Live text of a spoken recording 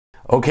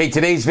Okay,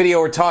 today's video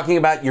we're talking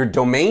about your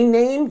domain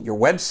name, your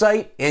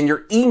website, and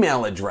your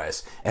email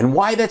address, and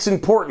why that's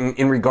important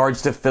in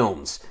regards to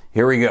films.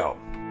 Here we go.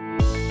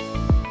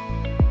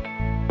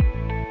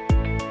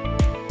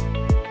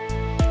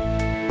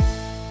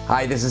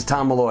 Hi, this is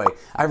Tom Malloy.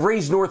 I've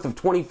raised north of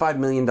 $25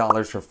 million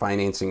for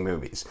financing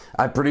movies.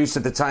 I've produced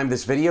at the time of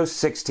this video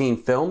 16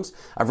 films.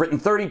 I've written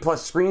 30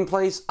 plus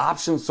screenplays,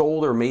 options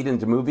sold or made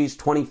into movies,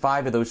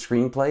 25 of those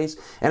screenplays,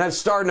 and I've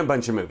starred in a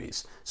bunch of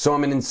movies. So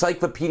I'm an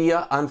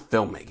encyclopedia on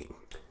filmmaking.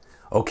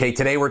 Okay,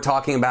 today we're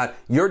talking about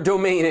your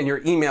domain and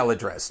your email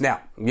address. Now,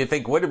 you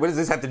think, what does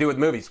this have to do with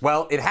movies?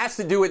 Well, it has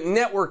to do with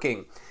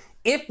networking.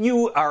 If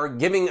you are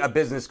giving a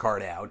business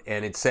card out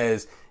and it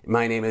says,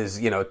 my name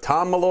is,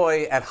 Tom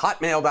Malloy at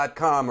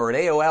hotmail.com or at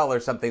AOL or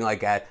something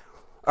like that.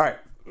 All right.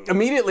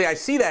 Immediately I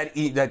see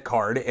that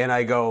card and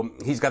I go,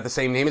 he's got the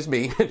same name as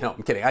me. No,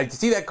 I'm kidding. I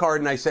see that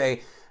card and I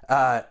say,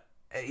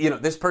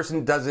 this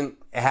person doesn't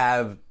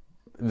have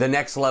the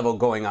next level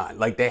going on.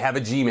 Like they have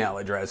a Gmail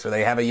address or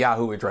they have a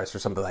Yahoo address or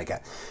something like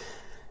that.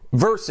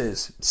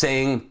 Versus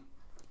saying,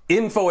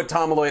 info at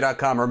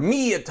tommalloy.com or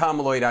me at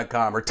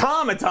tommalloy.com or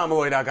tom at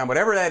tommalloy.com,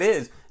 whatever that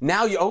is.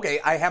 Now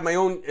I have my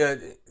own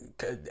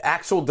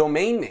actual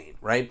domain name,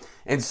 right?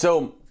 And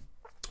so,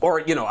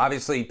 or,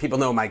 obviously people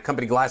know my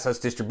company Glasshouse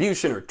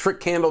Distribution or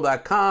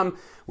trickcandle.com,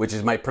 which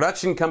is my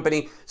production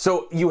company.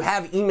 So you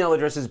have email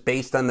addresses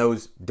based on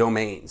those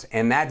domains.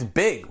 And that's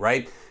big,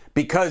 right?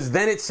 Because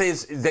then it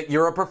says that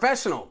you're a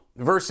professional.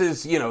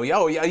 Versus,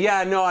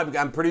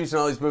 I'm producing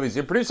all these movies.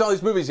 You produce all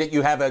these movies, yet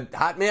you have a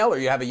Hotmail or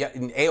you have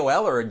an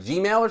AOL or a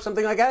Gmail or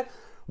something like that.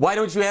 Why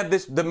don't you have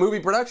the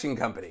movie production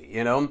company?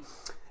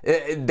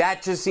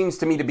 That just seems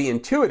to me to be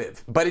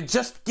intuitive, but it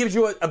just gives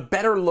you a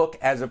better look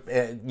as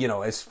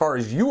far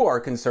as you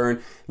are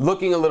concerned,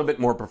 looking a little bit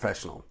more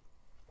professional.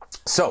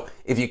 So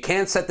if you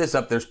can't set this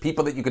up, there's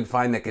people that you can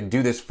find that can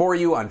do this for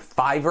you on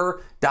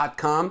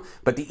Fiverr.com.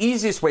 But the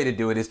easiest way to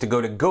do it is to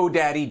go to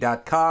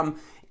GoDaddy.com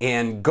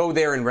and go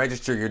there and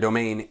register your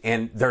domain,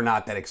 and they're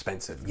not that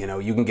expensive.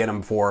 You can get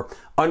them for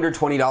under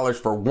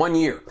 $20 for 1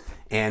 year.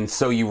 And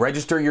so you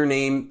register your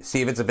name,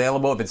 see if it's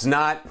available. If it's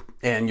not,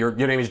 and your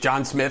name is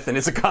John Smith and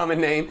it's a common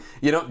name,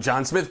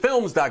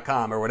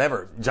 johnsmithfilms.com or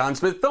whatever,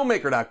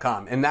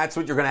 johnsmithfilmmaker.com. And that's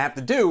what you're going to have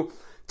to do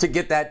to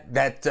get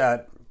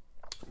that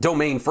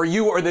domain for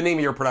you or the name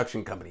of your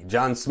production company.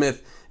 John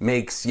Smith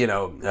makes,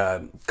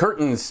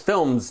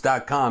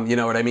 curtainsfilms.com, you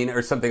know what I mean?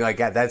 Or something like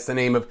that. That's the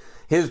name of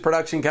his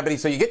production company.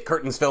 So you get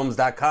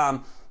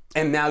curtainsfilms.com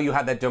and now you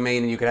have that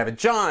domain and you can have it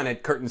John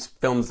at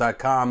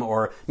curtainsfilms.com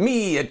or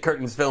me at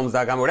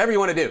curtainsfilms.com, whatever you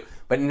want to do.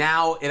 But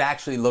now it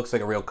actually looks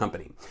like a real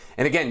company.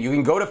 And again, you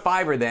can go to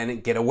Fiverr then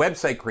and get a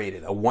website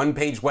created. A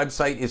one-page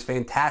website is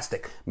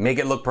fantastic. Make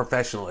it look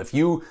professional. If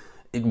you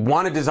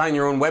want to design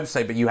your own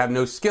website, but you have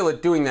no skill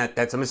at doing that,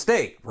 that's a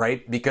mistake,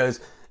 right? Because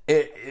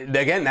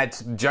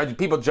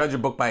people judge a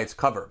book by its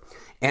cover.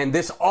 And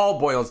this all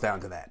boils down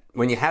to that.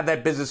 When you have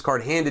that business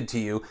card handed to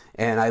you,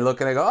 and I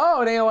look and I go,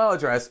 oh, an AOL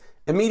address,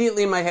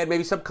 immediately in my head,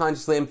 maybe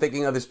subconsciously, I'm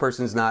thinking, oh, this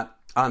person's not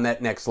on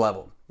that next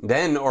level.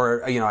 Then,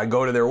 I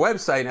go to their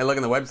website and I look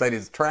and the website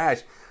is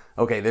trash.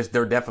 Okay,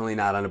 they're definitely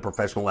not on a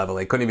professional level.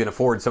 They couldn't even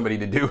afford somebody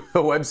to do a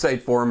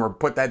website for them or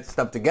put that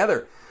stuff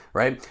together.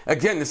 Right?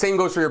 Again, the same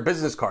goes for your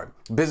business card.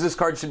 Business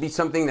card should be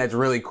something that's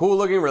really cool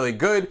looking, really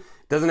good.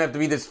 Doesn't have to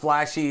be this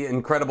flashy,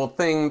 incredible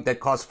thing that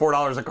costs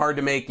 $4 a card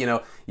to make.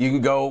 You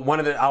can go,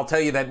 I'll tell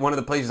you that one of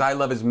the places I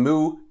love is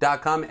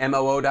moo.com,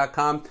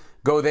 MOO.com.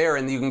 Go there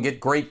and you can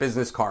get great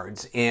business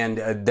cards and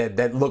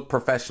that look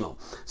professional.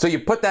 So you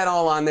put that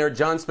all on there,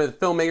 John Smith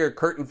Filmmaker,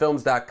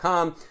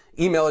 curtainfilms.com,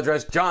 email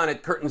address, john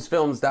at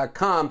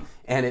curtainsfilms.com,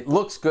 and it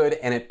looks good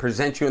and it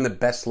presents you in the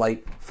best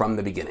light from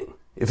the beginning.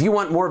 If you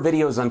want more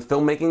videos on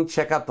filmmaking,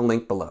 check out the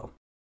link below.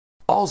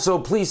 Also,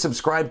 please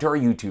subscribe to our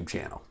YouTube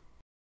channel.